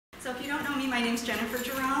So if you don't know me, my name's Jennifer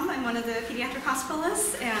Jerome. I'm one of the pediatric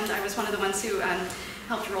hospitalists, and I was one of the ones who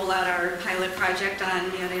helped roll out our pilot project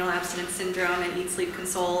on neonatal abstinence syndrome and Eat, Sleep,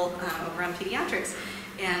 Console over on pediatrics.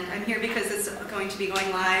 And I'm here because it's going to be going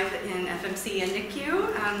live in FMC and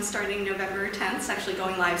NICU starting November 10th. It's actually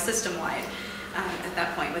going live system-wide at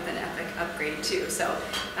that point with an Epic upgrade too. So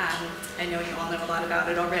I know you all know a lot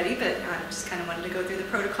about it already, but I just kind of wanted to go through the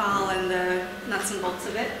protocol and the nuts and bolts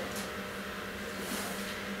of it.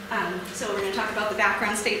 So we're going to talk about the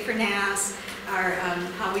background state for NAS,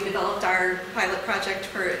 how we developed our pilot project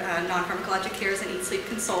for non-pharmacologic cares and Eat, Sleep,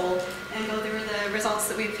 Console, and go through the results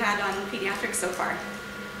that we've had on pediatrics so far.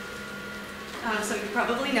 So you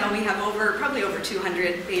probably know we have probably over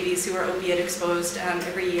 200 babies who are opiate exposed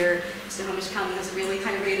every year. Snohomish County has a really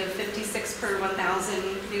high rate of 56 per 1,000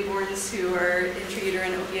 newborns who are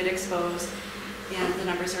intrauterine opiate exposed, and the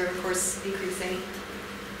numbers are of course increasing.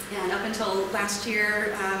 And up until last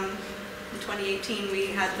year, in 2018, we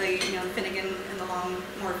had the Finnegan and the long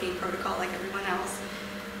morphine protocol like everyone else.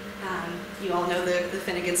 You all know the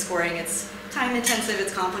Finnegan scoring. It's time intensive,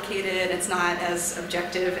 it's complicated, it's not as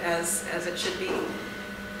objective as it should be.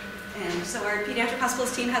 And so our pediatric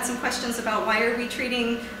hospitals team had some questions about why are we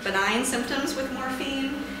treating benign symptoms with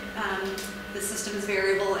morphine? The system is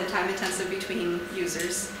variable and time intensive between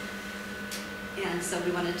users. And so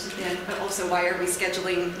we wanted to then, but also why are we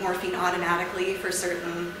scheduling morphine automatically for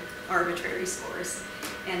certain arbitrary scores?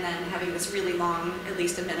 And then having this really long, at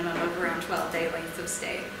least a minimum of around 12-day length of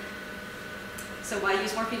stay. So why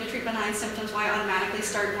use morphine to treat benign symptoms? Why automatically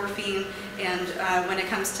start morphine? And when it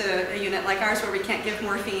comes to a unit like ours where we can't give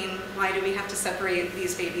morphine, why do we have to separate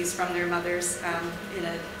these babies from their mothers in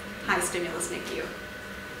a high stimulus NICU?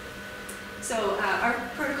 So our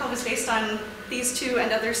protocol was based on these two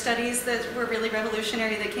and other studies that were really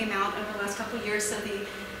revolutionary that came out over the last couple of years. So the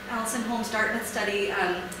Allison Holmes Dartmouth study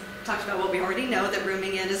talked about what we already know, that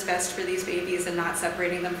rooming in is best for these babies and not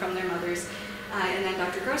separating them from their mothers. And then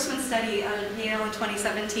Dr. Grossman's study out of Yale in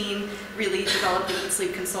 2017 really developed the Eat,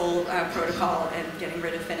 Sleep, Console protocol and getting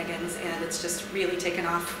rid of Finnegan's, and it's just really taken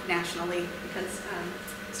off nationally because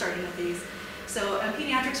starting with these. So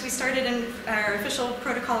pediatrics, we started in our official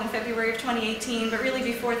protocol in February of 2018, but really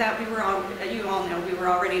before that, you all know, we were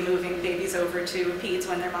already moving babies over to peds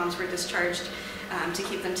when their moms were discharged to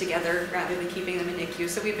keep them together rather than keeping them in NICU.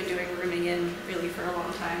 So we've been doing rooming in really for a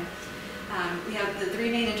long time. We have the three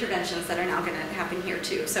main interventions that are now going to happen here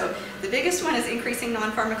too. So the biggest one is increasing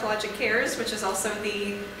non-pharmacologic cares, which is also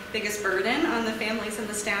the biggest burden on the families and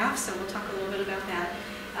the staff. So we'll talk a little bit about that.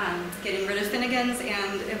 Getting rid of Finnegan's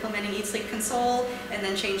and implementing Eat, Sleep, Console, and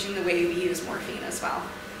then changing the way we use morphine as well.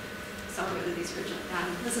 So I'll go through these.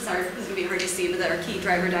 This is going to be hard to see, but our key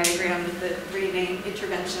driver diagram with the three main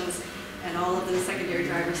interventions and all of the secondary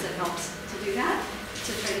drivers that helped to do that,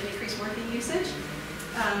 to try to decrease morphine usage.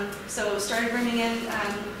 So started rooming in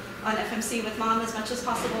on FMC with mom as much as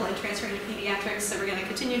possible and transferring to pediatrics. So we're going to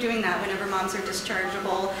continue doing that whenever moms are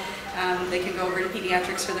dischargeable. They can go over to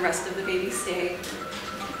pediatrics for the rest of the baby stay.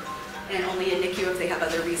 And only in NICU if they have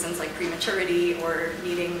other reasons like prematurity or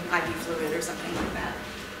needing IV fluid or something like that.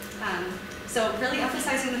 So really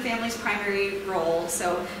emphasizing the family's primary role.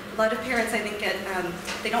 So a lot of parents, I think,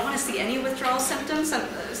 they don't want to see any withdrawal symptoms. Some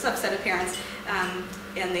subset of parents,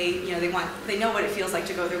 and they know what it feels like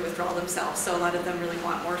to go through withdrawal themselves. So a lot of them really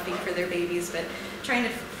want morphine for their babies, but trying to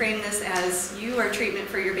frame this as you are treatment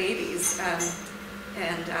for your babies,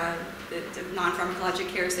 the non-pharmacologic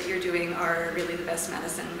cares that you're doing are really the best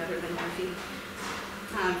medicine, better than morphine.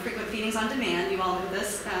 Frequent feedings on demand, you all know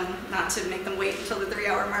this, not to make them wait until the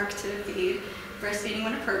 3-hour mark to feed. Breastfeeding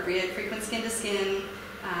when appropriate, frequent skin-to-skin,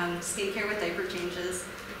 skincare with diaper changes.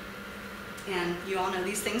 And you all know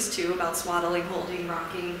these things too about swaddling, holding,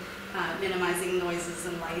 rocking, minimizing noises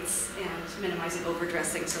and lights, and minimizing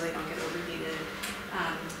overdressing so they don't get overheated.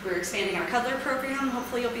 We're expanding our cuddler program.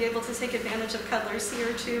 Hopefully you'll be able to take advantage of cuddlers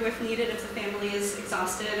here too if needed, if the family is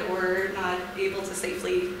exhausted or not able to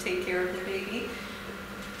safely take care of their baby.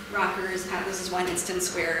 Rockers, this is one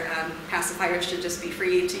instance where pacifiers should just be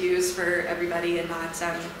free to use for everybody and not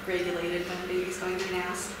regulated when a baby's going through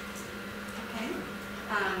NAS. Okay.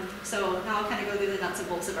 So now I'll kind of go through the nuts and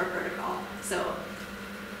bolts of our protocol. So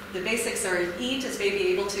the basics are eat, is baby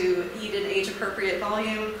able to eat in age-appropriate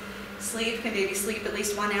volume? Sleep, can baby sleep at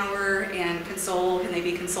least 1 hour? And console, can they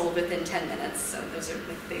be consoled within 10 minutes? So those are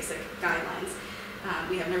the basic guidelines.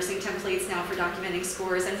 We have nursing templates now for documenting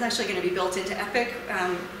scores, and it's actually going to be built into Epic.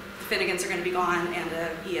 Finnegan's are going to be gone, and the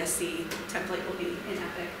ESC template will be in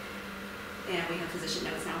Epic. and we have physician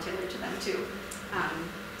notes now tailored to them too.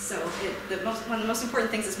 So one of the most important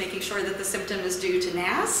things is making sure that the symptom is due to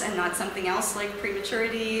NAS and not something else like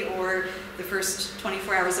prematurity or the first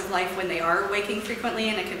 24 hours of life when they are waking frequently,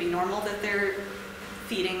 and it can be normal that they're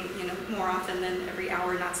feeding, more often than every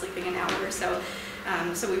hour, not sleeping an hour or so.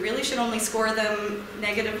 So we really should only score them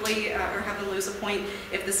negatively or have them lose a point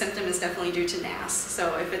if the symptom is definitely due to NAS.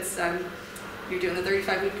 So if it's you're doing the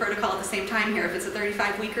 35-week protocol at the same time here, if it's a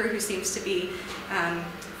 35-weeker who seems to be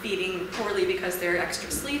feeding poorly because they're extra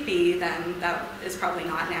sleepy, then that is probably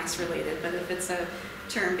not NAS related. But if it's a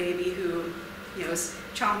term baby who is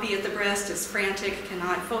chompy at the breast, is frantic,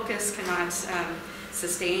 cannot focus, cannot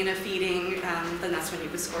sustain a feeding, then that's when you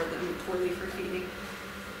would score them poorly for feeding.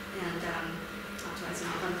 And optimizing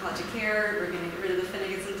non-pharmacologic care, we're going to get rid of the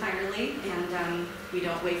Finnegans entirely, and we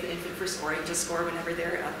don't wait the infant for scoring, just score whenever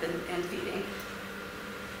they're up and feeding.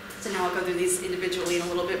 So now I'll go through these individually in a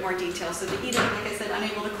little bit more detail. So the eating, like I said,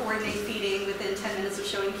 unable to coordinate feeding within 10 minutes of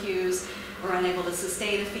showing cues, or unable to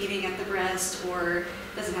sustain a feeding at the breast, or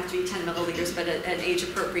doesn't have to be 10 milliliters, but an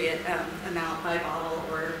age-appropriate amount by bottle,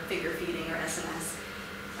 or figure feeding, or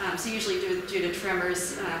SNS. So usually due to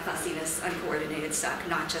tremors, fussiness, uncoordinated suck,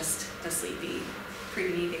 not just a sleepy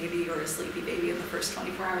preemie baby or a sleepy baby in the first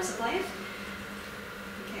 24 hours of life.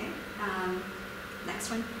 Okay,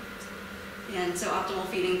 next one. And so optimal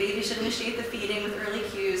feeding. Baby should initiate the feeding with early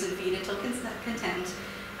cues and feed until content.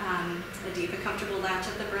 A deep and comfortable latch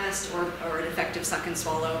at the breast, or an effective suck and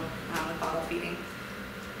swallow with bottle feeding.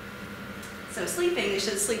 So sleeping, they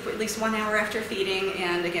should sleep at least 1 hour after feeding,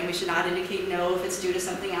 and again, we should not indicate no if it's due to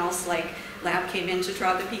something else, like lab came in to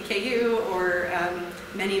draw the PKU, or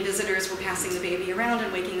many visitors were passing the baby around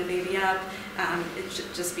and waking the baby up. It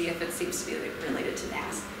should just be if it seems to be related to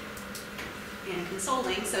NAS. And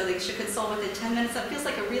consoling, so they should console within 10 minutes. That feels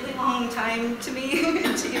like a really long time to me,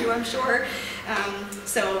 and to you, I'm sure.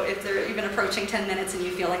 So if they're even approaching 10 minutes and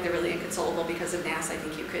you feel like they're really inconsolable because of NAS, I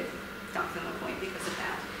think you could dock them a point because of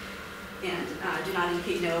that. And do not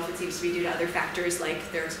indicate no if it seems to be due to other factors,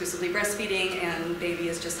 like they're exclusively breastfeeding and baby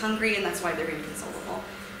is just hungry and that's why they're inconsolable.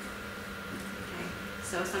 Okay.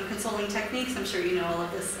 So some consoling techniques, I'm sure you know all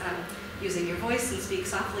of this. Using your voice and speak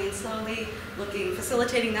softly and slowly,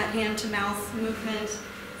 facilitating that hand-to-mouth movement,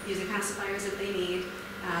 using pacifiers if they need,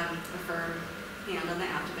 a firm hand on the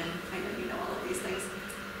abdomen. I know you know all of these things.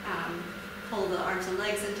 Pull the arms and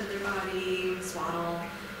legs into their body, swaddle,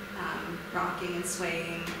 rocking and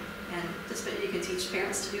swaying, and just you can teach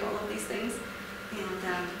parents to do all of these things.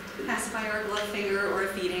 And pacifier, a glove finger, or a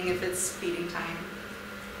feeding if it's feeding time.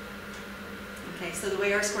 Okay, so the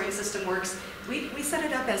way our scoring system works, we set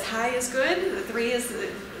it up as high as good. The 3 is,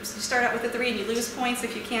 you start out with a 3 and you lose points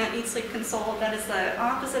if you can't eat, sleep, console. That is the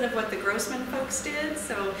opposite of what the Grossman folks did,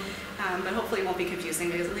 so, but hopefully it won't be confusing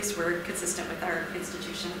because at least we're consistent with our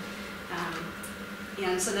institution.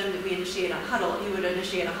 And so then we initiate a huddle. You would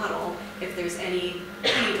initiate a huddle if there's any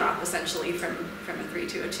drop essentially from a 3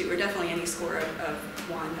 to a 2, or definitely any score of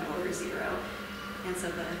 1 or 0. And so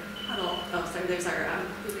the huddle, sorry, there's our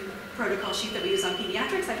protocol sheet that we use on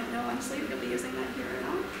pediatrics. I don't know, honestly, if you'll be using that here or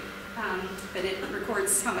not. But it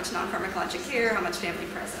records how much non-pharmacologic care, how much family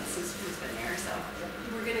presence has been there. So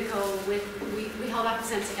we're going to go with, we held off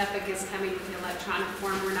since EPIC is coming with the electronic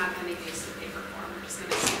form. We're not going to use the paper form. We're just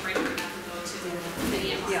going to separate it out and go to the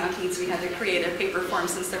EMR. Yeah, on PEDS we had to create a paper form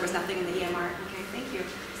since there was nothing in the EMR. Okay, thank you.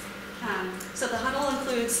 So the huddle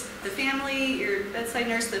includes the family, your bedside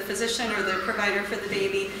nurse, the physician, or the provider for the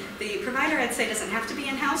baby. The provider, I'd say, doesn't have to be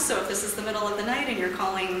in-house, so if this is the middle of the night and you're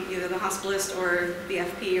calling either the hospitalist or the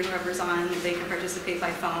FP or whoever's on, they can participate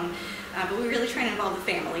by phone. But we really try to involve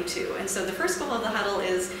the family too. And so the first goal of the huddle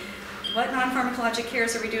is, what non-pharmacologic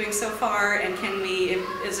cares are we doing so far, and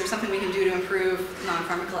is there something we can do to improve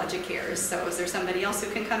non-pharmacologic cares? So is there somebody else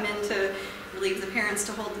who can come in to relieve the parents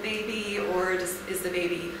to hold the baby, or is the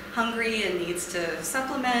baby hungry and needs to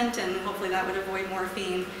supplement, and hopefully that would avoid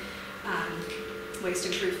morphine? Ways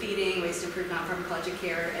to improve feeding, ways to improve non-pharmacologic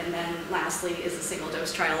care, and then lastly, is a single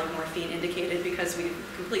dose trial of morphine indicated because we've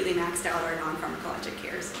completely maxed out our non-pharmacologic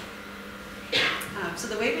cares. So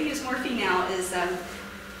the way we use morphine now is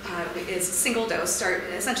single dose,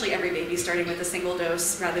 essentially every baby starting with a single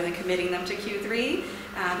dose rather than committing them to Q3,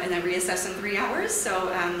 and then reassess in 3 hours.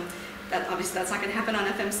 So obviously that's not going to happen on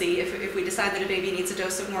FMC. If we decide that a baby needs a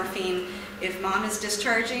dose of morphine, if mom is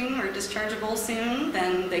discharging or dischargeable soon,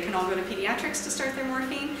 then they can all go to pediatrics to start their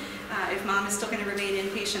morphine. If mom is still going to remain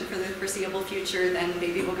inpatient for the foreseeable future, then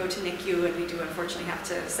baby will go to NICU, and we do unfortunately have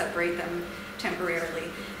to separate them temporarily.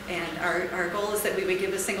 And our goal is that we would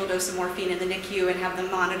give a single dose of morphine in the NICU and have them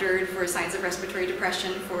monitored for signs of respiratory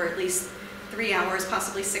depression for at least 3 hours,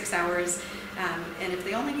 possibly 6 hours, And if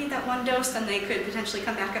they only need that one dose, then they could potentially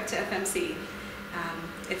come back up to FMC.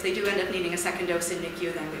 If they do end up needing a second dose in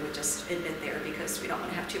NICU, then we would just admit there because we don't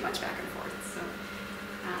want to have too much back and forth. So,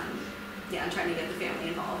 yeah, I'm trying to get the family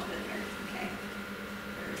involved with her. Okay,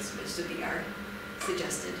 this would be our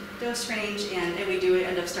suggested dose range, and we do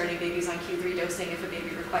end up starting babies on Q3 dosing if a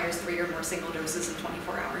baby requires 3 or more single doses in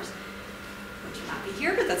 24 hours. Which will not be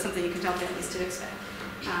here, but that's something you can tell families to expect.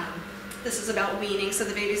 This is about weaning, so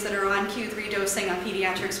the babies that are on Q3 dosing on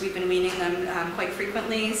pediatrics, we've been weaning them quite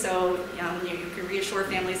frequently, so you can reassure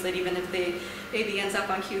families that even if the baby ends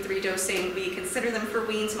up on Q3 dosing, we consider them for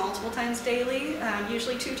weans multiple times daily,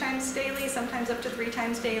 usually 2 times daily, sometimes up to 3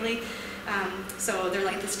 times daily. So their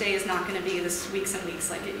length of stay is not going to be this weeks and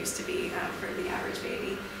weeks like it used to be for the average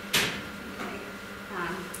baby. Okay.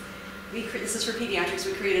 This is for pediatrics.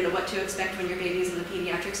 We created a what to expect when your baby's in the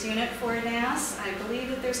pediatrics unit for NAS. I believe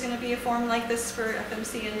that there's going to be a form like this for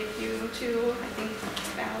FMC and NICU too. I think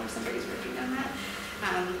Val or somebody's working on that.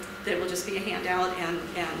 That will just be a handout, and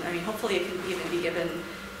I mean, hopefully it can even be given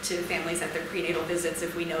to families at their prenatal visits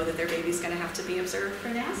if we know that their baby's going to have to be observed for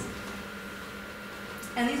NAS.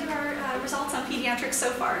 And these are our results on pediatrics so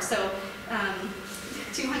far. So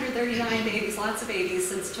 239 babies, lots of babies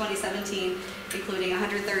since 2017, including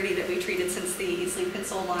 130 that we treated since the Sleep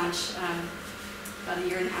Console launch about a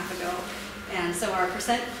year and a half ago. And so our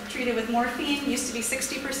percent treated with morphine used to be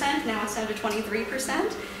 60%, now it's down to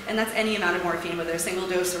 23%, and that's any amount of morphine, whether a single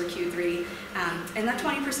dose or Q3. And that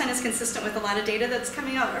 20% is consistent with a lot of data that's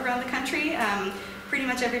coming out around the country. Pretty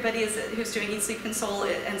much everybody who's doing Eat Sleep Console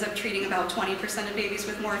ends up treating about 20% of babies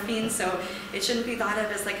with morphine, so it shouldn't be thought of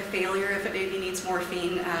as like a failure if a baby needs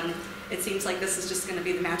morphine. It seems like this is just going to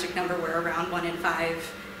be the magic number where around 1 in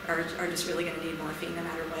 5 are just really going to need morphine no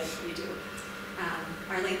matter what you do.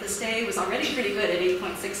 Our length of stay was already pretty good at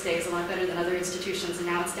 8.6 days, a lot better than other institutions, and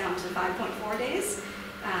now it's down to 5.4 days.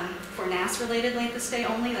 For NAS-related length of stay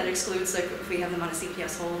only, that excludes like if we have them on a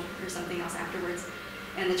CPS hold or something else afterwards.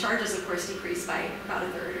 And the charges, of course, decreased by about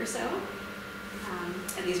 1/3 or so.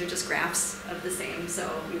 And these are just graphs of the same.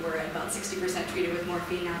 So we were at about 60% treated with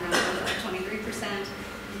morphine, now down to about 23%.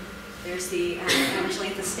 There's the average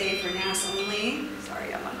length of stay for NAS only.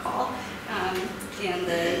 Sorry, I'm on call. And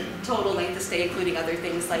the total length of stay, including other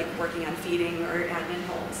things like working on feeding or admin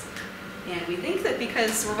holds. And we think that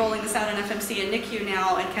because we're rolling this out in FMC and NICU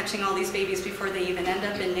now and catching all these babies before they even end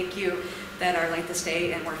up in NICU, that our length of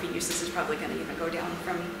stay and morphine usage is probably going to even go down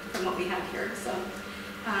from what we have here. So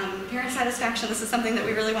parent satisfaction, this is something that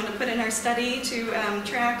we really want to put in our study to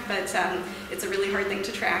track, but it's a really hard thing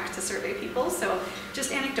to track, to survey people. So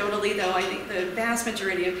just anecdotally though, I think the vast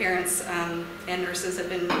majority of parents and nurses have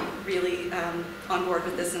been really on board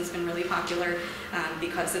with this, and it's been really popular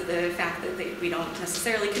because of the fact that we don't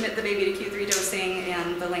necessarily commit the baby to Q3 dosing,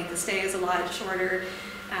 and the length of stay is a lot shorter.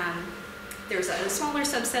 There's a smaller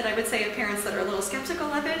subset, I would say, of parents that are a little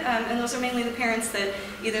skeptical of it, and those are mainly the parents that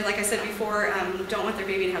either, like I said before, don't want their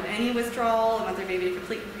baby to have any withdrawal, want their baby to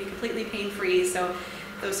be completely pain-free. So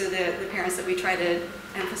those are the parents that we try to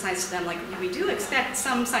emphasize to them, like, we do expect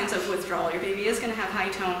some signs of withdrawal. Your baby is going to have high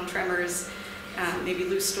tone, tremors, maybe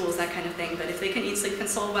loose stools, that kind of thing, but if they can eat Sleep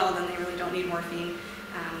Console well, then they really don't need morphine.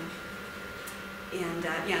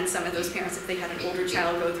 And some of those parents, if they had an older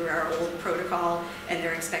child go through our old protocol and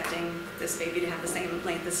they're expecting this baby to have the same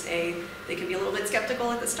length of stay, they can be a little bit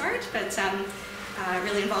skeptical at the start, but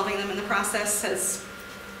really involving them in the process has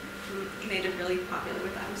made it really popular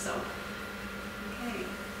with them. So, okay.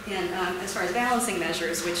 And as far as balancing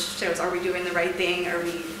measures, which shows are we doing the right thing, are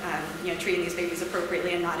we treating these babies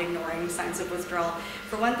appropriately and not ignoring signs of withdrawal.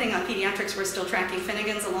 For one thing, on pediatrics, we're still tracking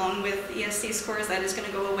Finnegan's along with ESC scores. That is going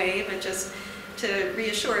to go away, but just to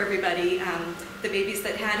reassure everybody, the babies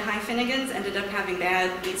that had high Finnegan's ended up having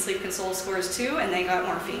bad Eat Sleep Console scores too, and they got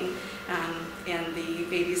morphine. And the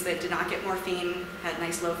babies that did not get morphine had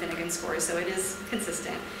nice low Finnegan scores, so it is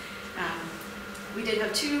consistent. We did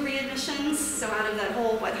have 2 readmissions, so out of that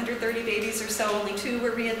whole, 130 babies or so, only 2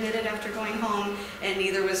 were readmitted after going home, and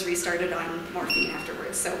neither was restarted on morphine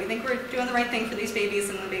afterwards. So we think we're doing the right thing for these babies,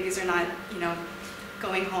 and the babies are not,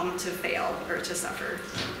 going home to fail or to suffer.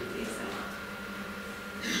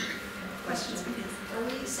 Questions? Are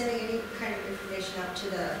we sending any kind of information out to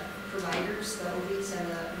the providers, the OBs and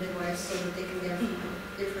the midwives, so that they can give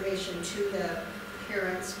information to the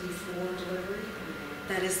parents before delivery?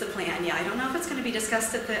 That is the plan, yeah. I don't know if it's going to be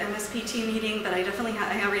discussed at the MSPT meeting, but I definitely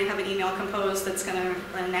I already have an email composed that's going to,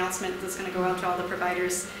 an announcement that's going to go out to all the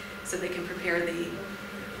providers so they can prepare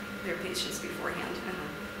their patients beforehand.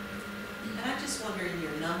 And I'm just wondering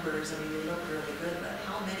your numbers, I mean, you look really good, but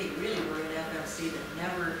how many really were in FMC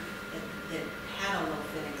that had a low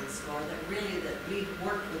fitting score, that really, that we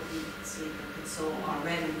worked with Eat, Sleep, and Console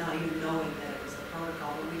already, not even knowing that it was the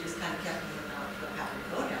protocol, but we just kind of kept them without having to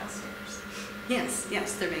go downstairs.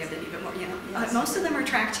 Yes, there may have been even more, yeah. Yes. Most of them are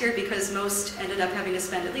tracked here because most ended up having to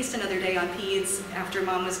spend at least another day on peds after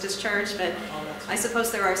mom was discharged, but Oh, that's I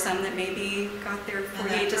suppose there are some that maybe got their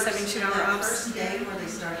 48 to 72 hour That ops. first day where they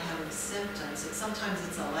start having symptoms, sometimes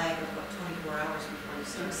it's a lag of what, 24 hours before you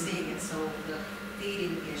start seeing it, so the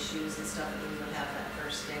feeding issues and stuff that we would have that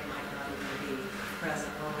first day might not even be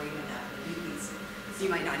present, or even have the babies. You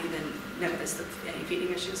might not even notice that any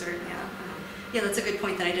feeding issues are, yeah. Yeah, that's a good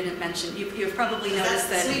point that I didn't mention. You've probably noticed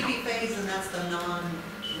That's the that sleepy phase, and that's the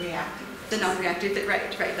non-reactive. the non-reactive, right,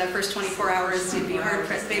 that first 24 hours, you'd be hard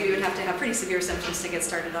pressed. Baby would have to have pretty severe symptoms to get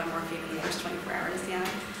started on morphine in the first 24 hours, yeah.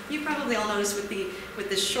 You probably all noticed with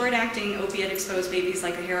the short-acting opiate-exposed babies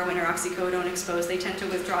like a heroin or oxycodone exposed, they tend to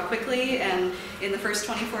withdraw quickly and in the first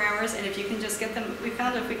 24 hours, and if you can just get them, we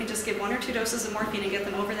found if we can just give 1 or 2 doses of morphine and get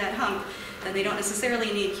them over that hump, then they don't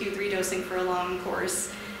necessarily need Q3 dosing for a long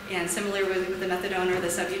course. And similar with the methadone or the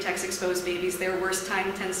Subutex exposed babies, their worst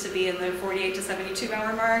time tends to be in the 48 to 72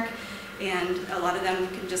 hour mark. And a lot of them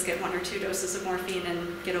can just get 1 or 2 doses of morphine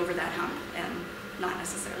and get over that hump and not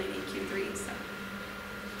necessarily need Q3.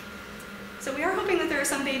 So we are hoping that there are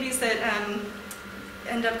some babies that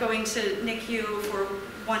end up going to NICU for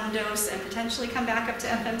 1 dose and potentially come back up to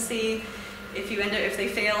FMC. If they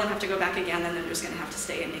fail and have to go back again, then they're just going to have to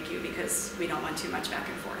stay in NICU because we don't want too much back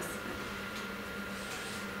and forth.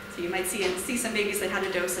 So you might see some babies that had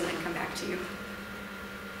a dose and then come back to you.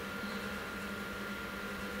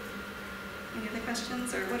 Any other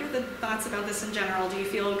questions, or what are the thoughts about this in general? Do you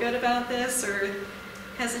feel good about this or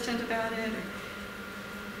hesitant about it?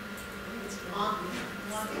 Well,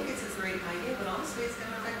 I think it's a great idea, but honestly, it's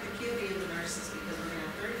going to affect the acuity of the nurses because we're going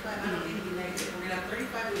to have 35, I don't mean to be negative, we're going to have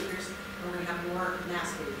 35 weekers, and we're going to have more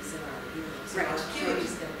NAS babies in our unit. So Right. our acuity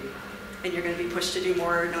is going to be high. And you're going to be pushed to do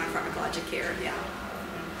more non-pharmacologic care, yeah.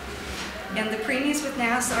 And the preemies with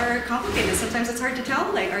NAS are complicated. Sometimes it's hard to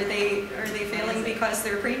tell. Like, are they failing because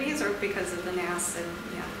they're preemies or because of the NAS? And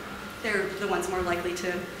yeah, they're the ones more likely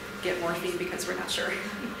to get morphine because we're not sure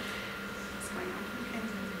what's going on. Okay.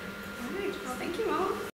 All right. Well, thank you all.